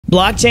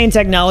Blockchain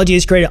technology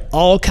has created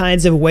all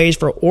kinds of ways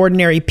for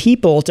ordinary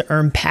people to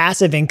earn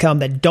passive income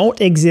that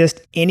don't exist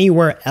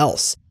anywhere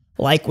else,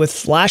 like with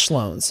flash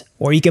loans,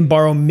 where you can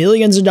borrow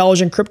millions of dollars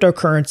in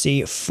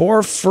cryptocurrency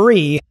for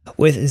free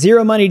with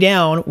zero money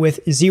down with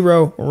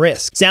zero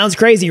risk. Sounds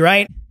crazy,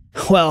 right?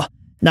 Well,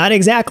 not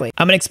exactly.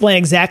 I'm going to explain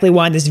exactly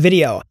why in this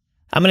video.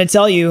 I'm going to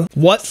tell you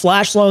what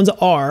flash loans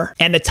are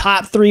and the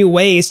top 3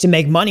 ways to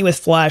make money with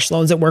flash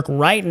loans that work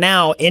right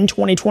now in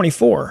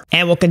 2024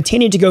 and will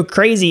continue to go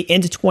crazy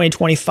into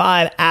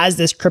 2025 as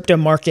this crypto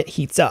market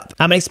heats up.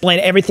 I'm going to explain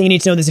everything you need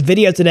to know in this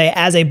video today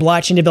as a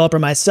blockchain developer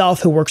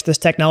myself who works this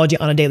technology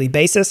on a daily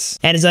basis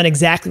and has done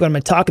exactly what I'm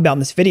going to talk about in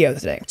this video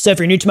today. So if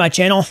you're new to my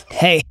channel,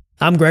 hey,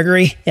 I'm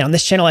Gregory, and on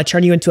this channel, I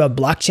turn you into a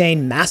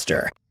blockchain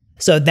master.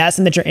 So if that's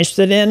something that you're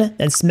interested in,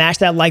 then smash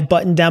that like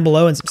button down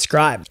below and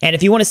subscribe. And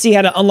if you want to see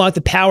how to unlock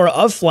the power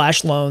of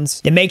flash loans,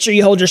 then make sure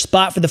you hold your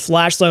spot for the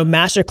Flash Loan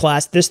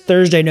Masterclass this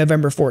Thursday,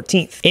 November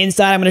 14th.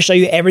 Inside, I'm going to show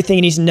you everything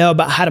you need to know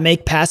about how to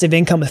make passive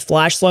income with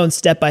flash loans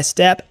step by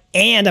step.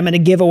 And I'm going to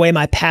give away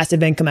my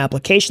passive income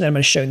application that I'm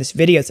going to show you in this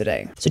video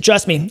today. So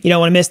trust me, you don't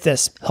want to miss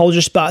this. Hold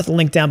your spot with the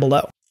link down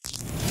below.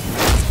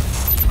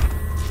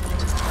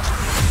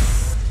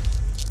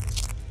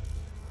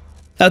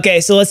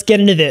 Okay, so let's get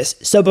into this.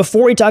 So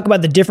before we talk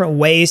about the different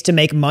ways to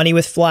make money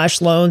with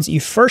flash loans,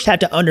 you first have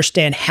to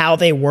understand how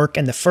they work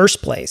in the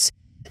first place.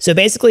 So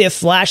basically, a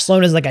flash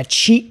loan is like a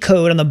cheat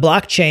code on the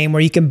blockchain where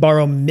you can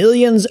borrow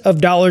millions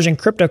of dollars in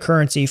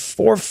cryptocurrency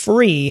for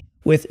free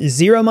with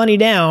zero money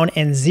down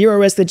and zero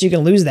risk that you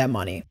can lose that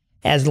money,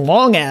 as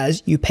long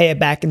as you pay it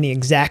back in the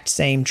exact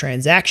same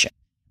transaction.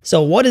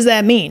 So what does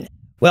that mean?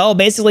 Well,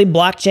 basically,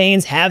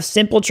 blockchains have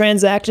simple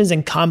transactions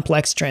and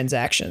complex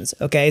transactions,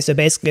 okay? So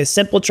basically,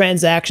 simple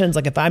transactions,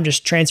 like if I'm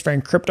just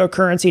transferring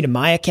cryptocurrency to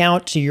my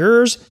account to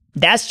yours,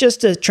 that's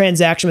just a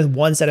transaction with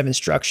one set of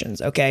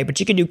instructions, okay? But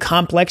you can do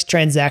complex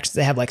transactions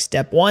that have like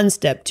step 1,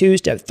 step 2,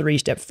 step 3,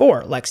 step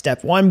 4. Like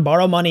step 1,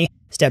 borrow money.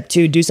 Step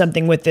 2, do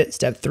something with it.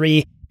 Step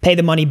 3, pay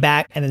the money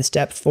back, and then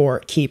step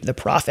 4, keep the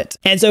profit.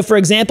 And so, for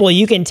example,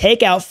 you can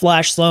take out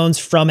flash loans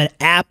from an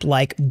app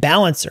like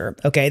Balancer.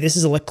 Okay, this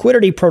is a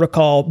liquidity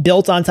protocol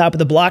built on top of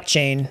the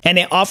blockchain, and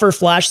they offer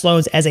flash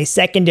loans as a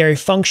secondary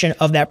function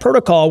of that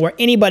protocol where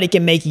anybody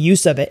can make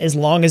use of it as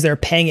long as they're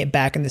paying it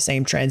back in the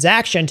same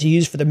transaction to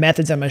use for the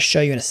methods I'm going to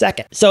show you in a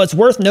second. So it's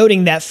worth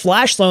noting that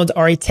flash loans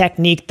are a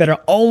technique that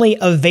are only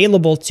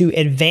available to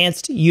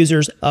advanced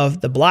users of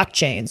the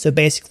blockchain. So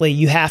basically,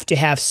 you have to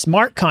have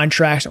smart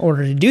contracts in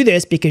order to do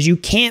this, because you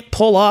can't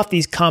pull off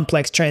these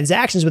complex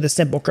transactions with a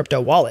simple crypto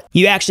wallet.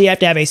 You actually have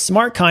to have a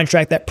smart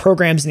contract that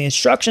programs the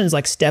instructions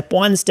like step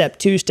 1, step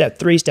 2, step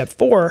 3, step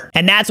 4.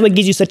 And that's what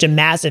gives you such a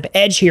massive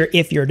edge here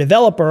if you're a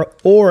developer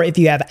or if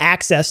you have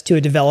access to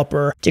a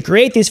developer to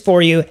create these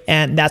for you.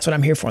 And that's what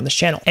I'm here for on this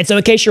channel. And so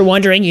in case you're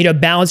wondering,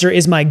 Balancer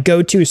is my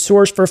go-to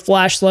source for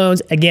flash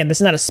loans. Again, this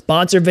is not a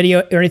sponsored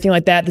video or anything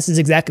like that. This is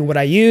exactly what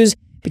I use,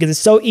 because it's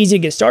so easy to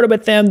get started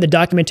with them. The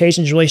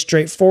documentation is really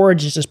straightforward,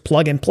 just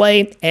plug and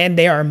play, and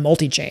they are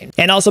multi-chain.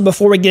 And also,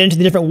 before we get into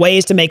the different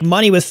ways to make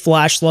money with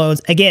flash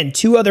loans, again,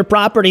 2 other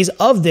properties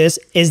of this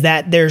is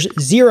that there's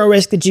zero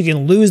risk that you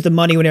can lose the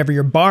money whenever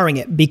you're borrowing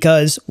it,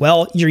 because,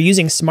 well, you're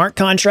using smart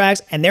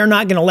contracts and they're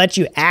not going to let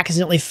you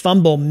accidentally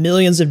fumble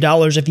millions of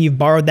dollars if you've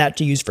borrowed that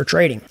to use for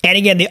trading. And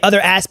again, the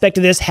other aspect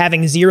of this,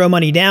 having zero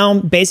money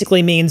down,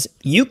 basically means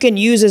you can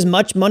use as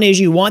much money as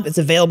you want that's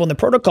available in the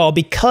protocol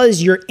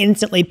because you're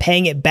instantly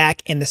paying it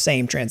back in the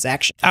same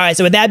transaction. All right,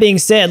 so with that being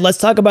said, let's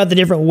talk about the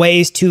different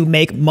ways to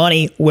make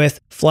money with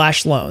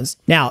flash loans.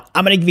 Now,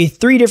 I'm going to give you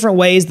 3 different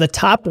ways, the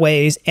top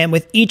ways, and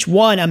with each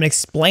one, I'm going to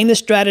explain the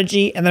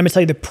strategy, and then I'm going to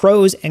tell you the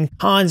pros and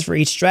cons for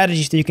each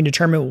strategy so you can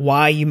determine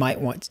why you might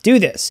want to do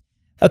this.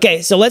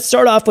 Okay, so let's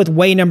start off with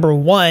way number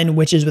 1,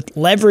 which is with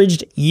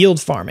leveraged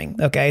yield farming.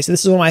 Okay, so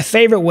this is one of my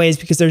favorite ways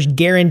because there's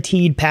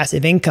guaranteed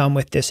passive income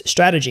with this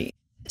strategy.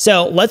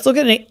 So let's look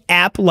at an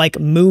app like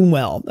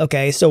Moonwell.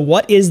 Okay, so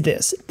what is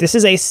this? This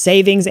is a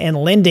savings and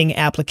lending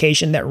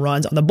application that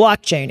runs on the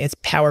blockchain. It's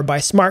powered by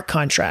smart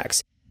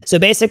contracts. So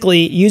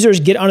basically,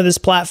 users get onto this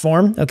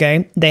platform,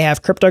 okay? They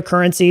have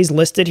cryptocurrencies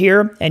listed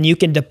here, and you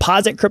can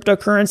deposit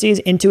cryptocurrencies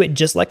into it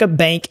just like a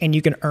bank, and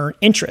you can earn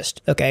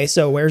interest, okay?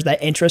 So where's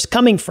that interest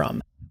coming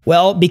from?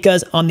 Well,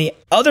 because on the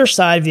other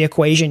side of the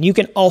equation, you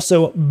can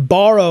also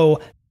borrow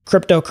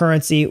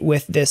cryptocurrency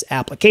with this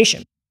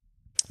application.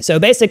 So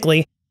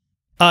basically,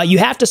 you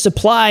have to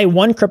supply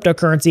one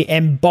cryptocurrency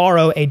and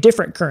borrow a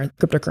different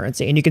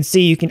cryptocurrency. And you can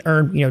see you can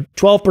earn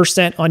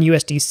 12% on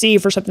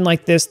USDC for something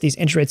like this. These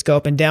interest rates go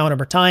up and down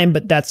over time,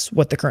 but that's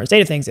what the current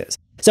state of things is.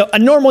 So a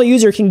normal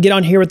user can get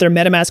on here with their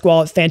MetaMask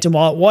wallet, Phantom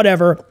wallet,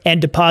 whatever, and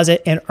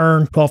deposit and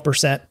earn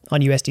 12% on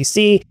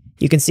USDC.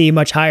 You can see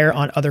much higher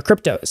on other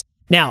cryptos.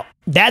 Now,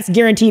 that's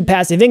guaranteed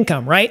passive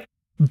income, right?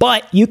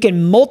 But you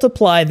can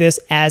multiply this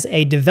as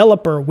a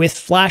developer with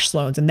flash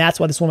loans, and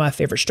that's why this is one of my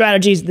favorite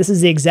strategies. This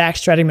is the exact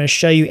strategy I'm going to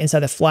show you inside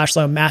the Flash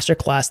Loan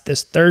Masterclass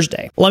this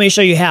Thursday. Let me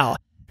show you how.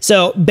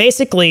 So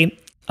basically,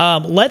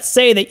 Let's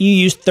say that you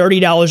use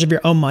 $30 of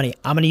your own money.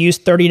 I'm going to use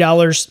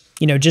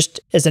 $30, just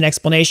as an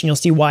explanation. You'll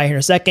see why here in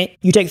a second.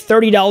 You take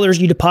 $30,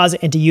 you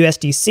deposit into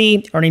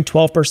USDC, earning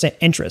 12%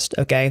 interest.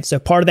 Okay, so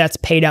part of that's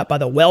paid out by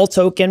the WELL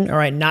token, all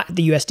right, not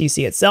the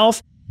USDC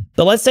itself.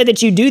 But let's say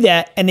that you do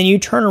that and then you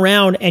turn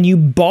around and you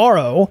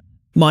borrow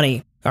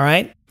money. All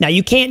right. Now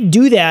you can't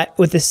do that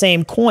with the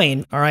same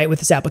coin, all right, with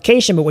this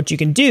application. But what you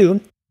can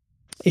do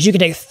is you can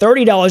take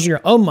 $30 of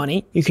your own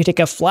money. You can take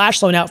a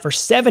flash loan out for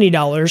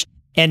 $70.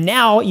 And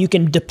now you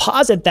can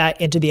deposit that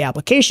into the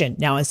application.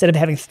 Now, instead of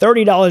having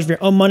 $30 of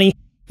your own money,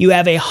 you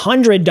have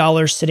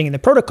 $100 sitting in the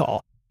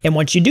protocol. And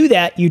once you do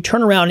that, you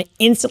turn around and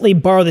instantly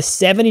borrow the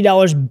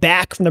 $70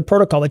 back from the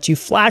protocol that you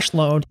flash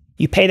loaned.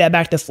 You pay that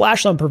back to the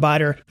flash loan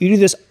provider. You do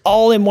this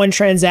all in one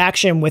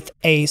transaction with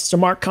a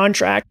smart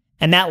contract.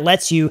 And that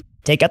lets you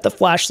take out the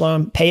flash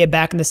loan, pay it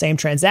back in the same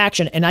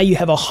transaction. And now you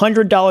have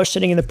 $100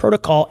 sitting in the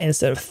protocol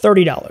instead of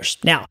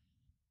 $30. Now,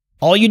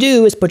 all you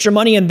do is put your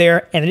money in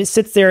there and it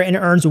sits there and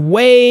earns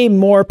way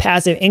more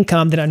passive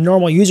income than a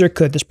normal user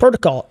could this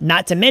protocol.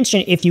 Not to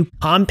mention, if you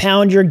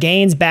compound your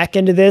gains back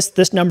into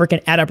this number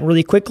can add up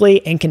really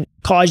quickly and can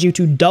cause you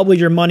to double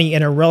your money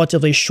in a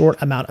relatively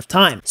short amount of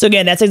time. So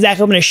again, that's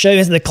exactly what I'm going to show you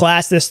in the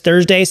class this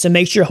Thursday. So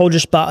make sure you hold your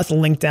spot with the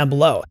link down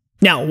below.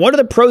 Now, what are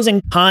the pros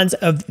and cons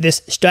of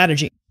this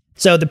strategy?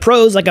 So the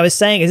pros, like I was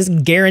saying, is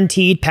this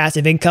guaranteed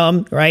passive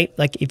income, right?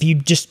 Like if you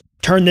just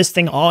turn this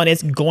thing on,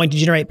 it's going to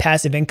generate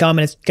passive income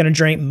and it's going to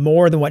generate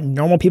more than what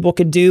normal people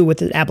could do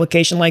with an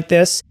application like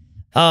this.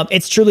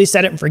 It's truly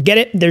set it and forget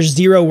it. There's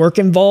zero work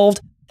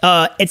involved.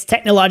 It's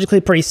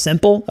technologically pretty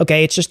simple.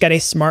 Okay. It's just got a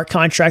smart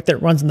contract that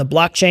runs on the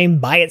blockchain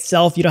by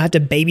itself. You don't have to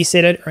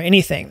babysit it or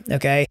anything.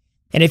 Okay.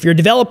 And if you're a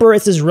developer,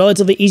 this is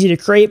relatively easy to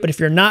create. But if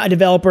you're not a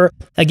developer,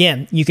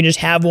 again, you can just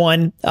have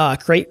one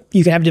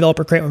you can have a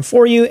developer create one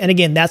for you. And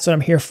again, that's what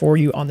I'm here for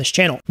you on this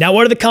channel. Now,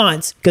 what are the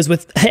cons? Because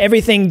with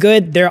everything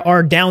good, there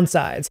are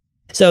downsides.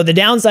 So the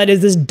downside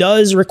is this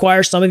does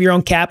require some of your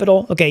own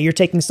capital. Okay, you're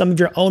taking some of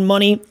your own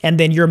money and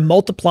then you're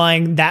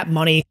multiplying that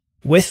money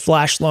with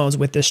flash loans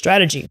with this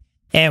strategy.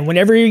 And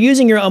whenever you're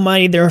using your own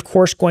money, there are of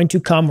course going to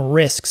come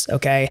risks.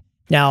 Okay.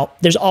 Now,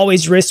 there's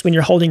always risks when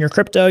you're holding your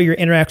crypto, you're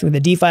interacting with a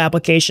DeFi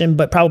application,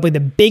 but probably the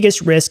biggest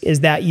risk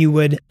is that you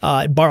would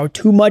borrow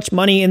too much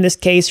money in this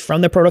case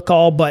from the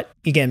protocol. But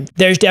again,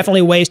 there's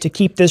definitely ways to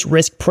keep this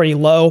risk pretty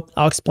low.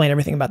 I'll explain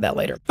everything about that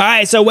later. All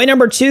right, so way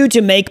number 2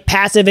 to make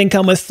passive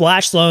income with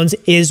flash loans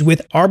is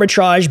with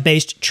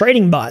arbitrage-based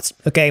trading bots.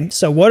 Okay,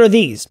 so what are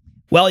these?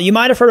 Well, you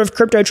might have heard of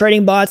crypto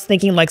trading bots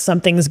thinking like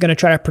something's going to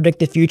try to predict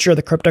the future of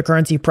the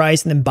cryptocurrency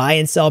price and then buy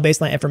and sell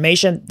based on that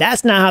information.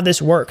 That's not how this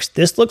works.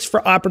 This looks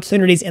for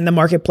opportunities in the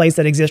marketplace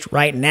that exist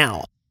right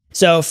now.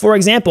 So for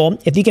example,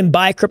 if you can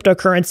buy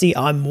cryptocurrency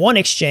on one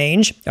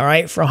exchange, all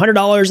right, for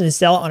 $100 and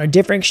sell it on a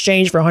different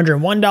exchange for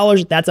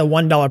 $101, that's a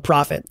 $1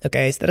 profit.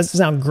 Okay, so that doesn't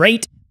sound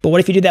great. But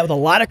what if you do that with a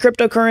lot of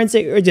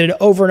cryptocurrency or did it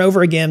over and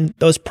over again?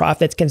 Those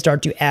profits can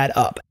start to add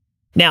up.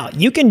 Now,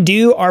 you can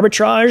do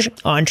arbitrage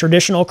on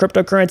traditional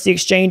cryptocurrency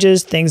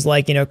exchanges, things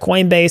like,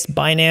 Coinbase,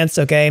 Binance,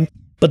 okay?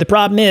 But the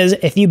problem is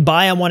if you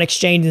buy on one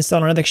exchange and sell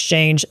on another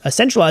exchange, a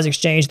centralized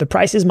exchange, the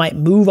prices might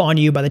move on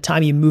you by the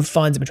time you move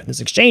funds between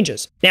those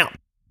exchanges. Now,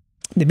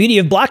 the beauty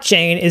of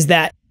blockchain is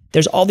that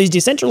there's all these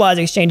decentralized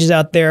exchanges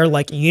out there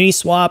like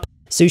Uniswap,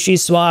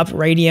 SushiSwap,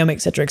 Radium,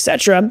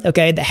 etc.,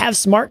 okay, that have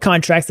smart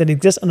contracts that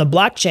exist on the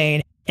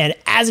blockchain. And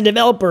as a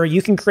developer,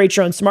 you can create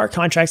your own smart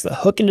contracts that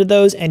hook into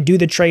those and do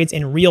the trades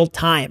in real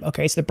time.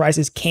 Okay, so the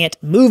prices can't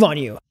move on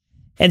you.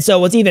 And so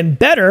what's even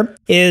better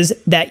is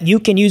that you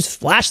can use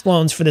flash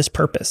loans for this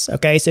purpose.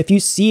 Okay, so if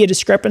you see a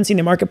discrepancy in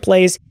the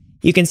marketplace,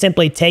 you can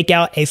simply take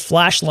out a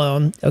flash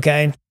loan.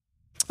 Okay,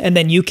 and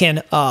then you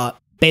can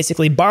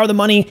basically borrow the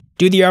money,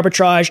 do the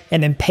arbitrage,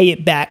 and then pay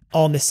it back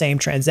all in the same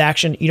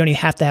transaction. You don't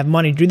even have to have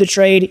money to do the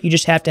trade. You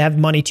just have to have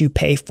money to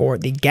pay for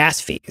the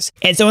gas fees.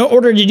 And so in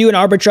order to do an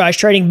arbitrage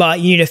trading bot,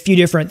 you need a few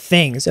different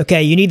things.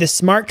 Okay, you need the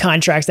smart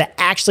contracts that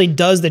actually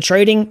does the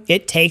trading.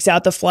 It takes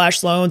out the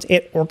flash loans.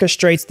 It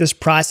orchestrates this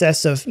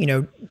process of,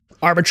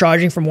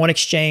 arbitraging from one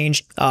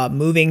exchange,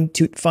 moving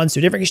funds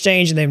to a different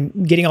exchange, and then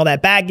getting all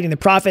that back, getting the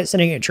profit,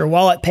 sending it to your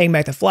wallet, paying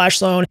back the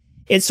flash loan.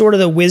 It's sort of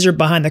the wizard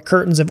behind the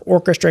curtains of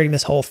orchestrating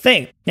this whole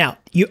thing. Now,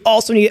 you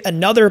also need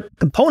another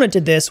component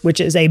to this,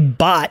 which is a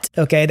bot,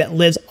 okay, that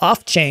lives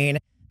off-chain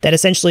that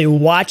essentially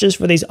watches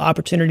for these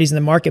opportunities in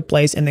the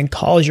marketplace and then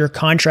calls your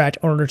contract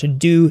in order to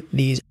do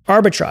these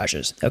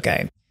arbitrages,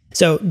 okay?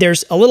 So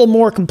there's a little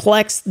more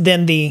complex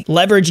than the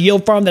leverage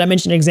yield farm that I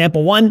mentioned in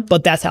example 1,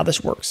 but that's how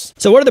this works.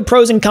 So what are the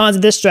pros and cons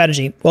of this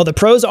strategy? Well, the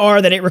pros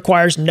are that it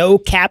requires no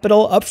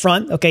capital up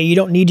front. Okay, you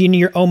don't need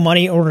your own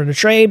money in order to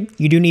trade.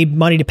 You do need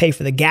money to pay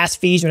for the gas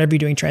fees whenever you're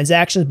doing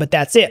transactions, but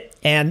that's it.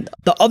 And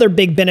the other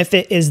big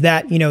benefit is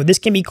that, this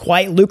can be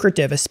quite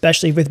lucrative,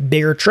 especially with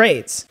bigger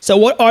trades. So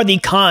what are the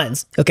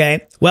cons?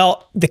 Okay,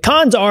 well, the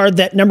cons are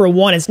that number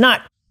 1, it's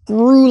not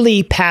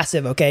truly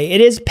passive. Okay,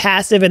 it is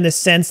passive in the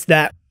sense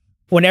that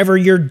whenever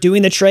you're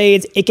doing the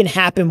trades, it can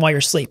happen while you're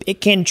asleep. It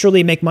can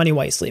truly make money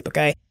while you sleep,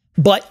 okay?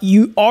 but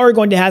you are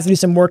going to have to do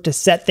some work to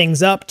set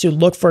things up, to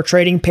look for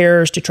trading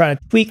pairs, to try to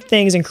tweak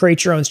things and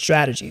create your own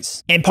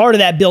strategies. And part of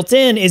that built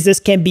in is this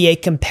can be a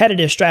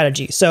competitive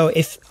strategy. So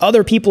if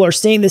other people are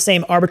seeing the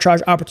same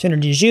arbitrage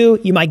opportunity as you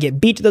might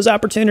get beat to those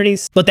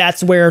opportunities, but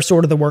that's where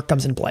sort of the work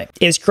comes in play,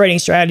 is creating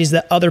strategies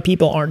that other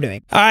people aren't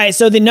doing. All right,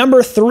 so the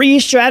number 3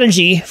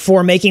 strategy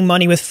for making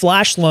money with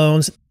flash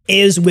loans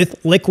is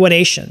with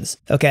liquidations,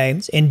 okay,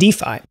 in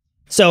DeFi.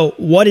 So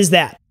what is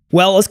that?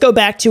 Well, let's go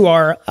back to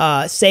our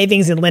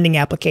savings and lending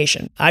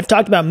application. I've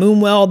talked about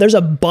Moonwell. There's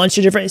a bunch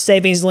of different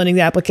savings and lending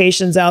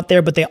applications out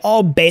there, but they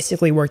all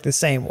basically work the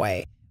same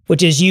way,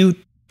 which is you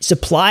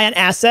supply an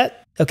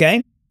asset,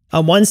 okay,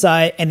 on one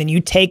side, and then you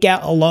take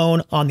out a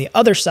loan on the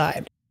other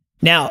side.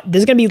 Now,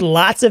 there's going to be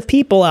lots of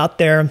people out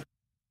there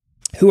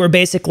who are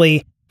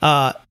basically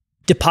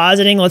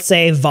depositing, let's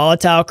say,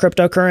 volatile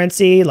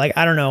cryptocurrency, like,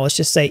 I don't know, let's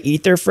just say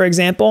Ether, for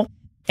example.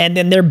 And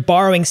then they're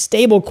borrowing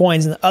stable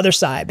coins on the other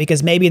side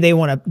because maybe they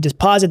want to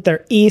deposit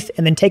their ETH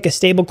and then take a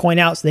stable coin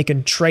out so they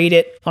can trade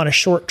it on a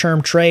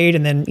short-term trade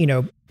and then,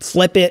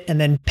 flip it and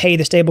then pay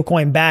the stable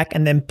coin back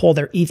and then pull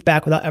their ETH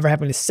back without ever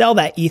having to sell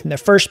that ETH in the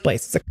first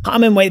place. It's a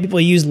common way people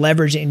use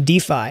leverage in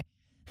DeFi.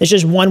 It's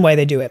just one way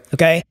they do it,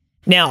 okay?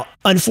 Now,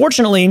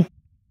 unfortunately,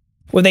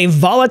 with a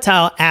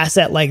volatile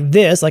asset like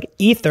this, like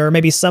Ether,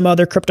 maybe some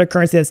other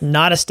cryptocurrency that's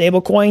not a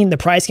stable coin, the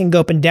price can go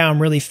up and down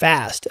really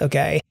fast,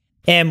 okay?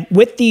 And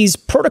with these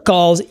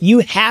protocols, you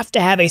have to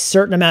have a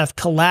certain amount of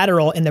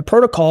collateral in the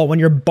protocol when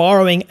you're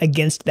borrowing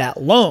against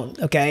that loan,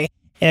 okay?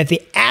 And if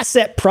the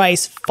asset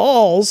price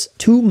falls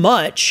too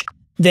much,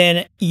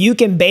 then you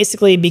can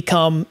basically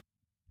become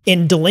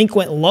in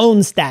delinquent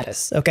loan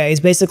status, okay?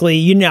 It's basically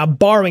you're now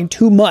borrowing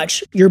too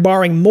much. You're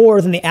borrowing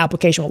more than the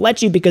application will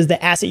let you because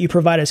the asset you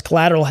provide as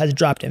collateral has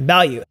dropped in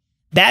value.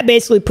 That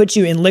basically puts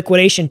you in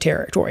liquidation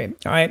territory,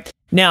 all right?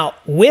 Now,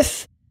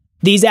 with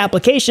these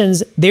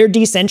applications, they're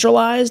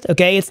decentralized,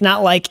 okay? It's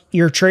not like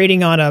you're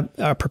trading on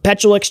a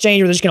perpetual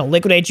exchange where they're just going to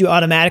liquidate you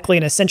automatically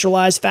in a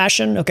centralized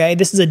fashion, okay?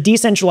 This is a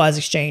decentralized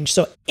exchange,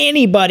 so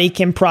anybody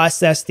can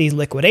process these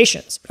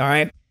liquidations, all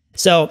right?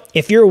 So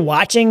if you're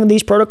watching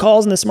these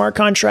protocols and the smart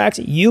contracts,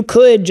 you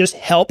could just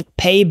help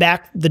pay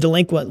back the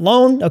delinquent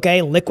loan,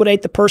 okay,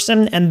 liquidate the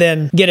person, and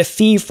then get a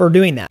fee for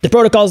doing that. The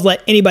protocols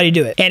let anybody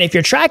do it. And if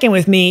you're tracking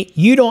with me,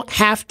 you don't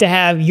have to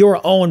have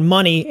your own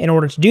money in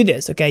order to do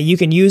this, okay? You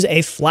can use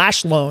a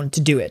flash loan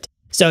to do it.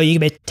 So you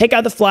can take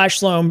out the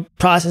flash loan,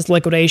 process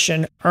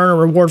liquidation, earn a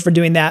reward for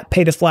doing that,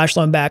 pay the flash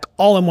loan back,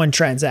 all in one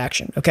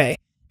transaction, okay?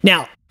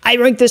 Now, I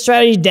rank this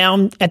strategy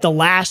down at the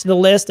last of the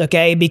list,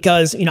 okay?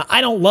 Because, I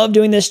don't love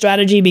doing this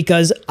strategy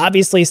because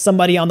obviously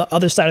somebody on the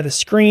other side of the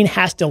screen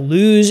has to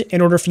lose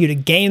in order for you to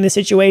gain in the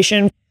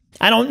situation.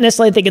 I don't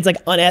necessarily think it's like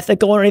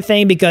unethical or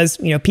anything because,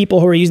 people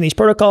who are using these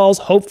protocols,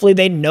 hopefully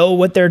they know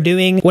what they're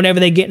doing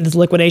whenever they get into this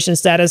liquidation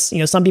status.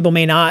 Some people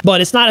may not,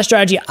 but it's not a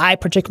strategy I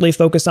particularly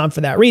focus on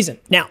for that reason.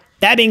 Now,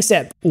 that being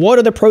said, what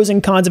are the pros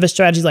and cons of a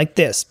strategy like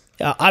this?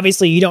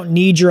 Obviously, you don't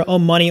need your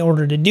own money in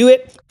order to do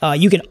it.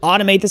 You can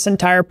automate this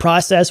entire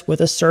process with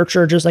a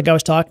searcher, just like I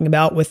was talking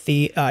about with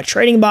the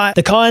trading bot.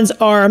 The cons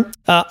are,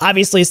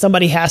 obviously,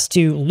 somebody has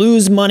to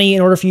lose money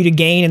in order for you to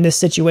gain in this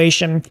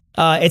situation.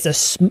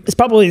 It's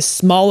probably the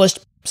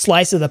smallest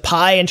slice of the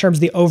pie in terms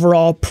of the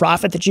overall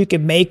profit that you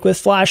can make with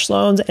flash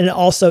loans, and it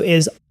also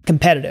is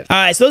competitive. All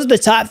right, so those are the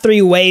top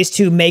 3 ways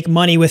to make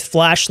money with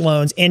flash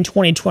loans in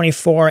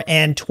 2024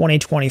 and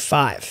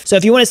 2025. So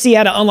if you want to see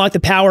how to unlock the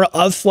power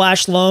of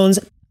flash loans,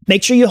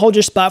 make sure you hold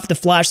your spot for the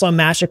Flash Loan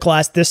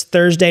Masterclass this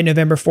Thursday,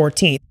 November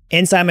 14th.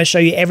 Inside, I'm going to show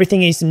you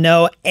everything you need to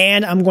know,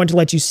 and I'm going to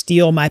let you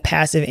steal my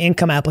passive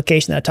income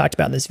application that I talked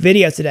about in this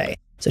video today.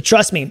 So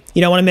trust me,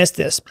 you don't want to miss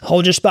this.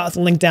 Hold your spot with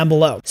the link down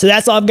below. So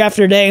that's all I've got for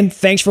today.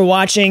 Thanks for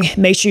watching.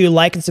 Make sure you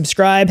like and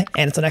subscribe,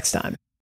 and until next time.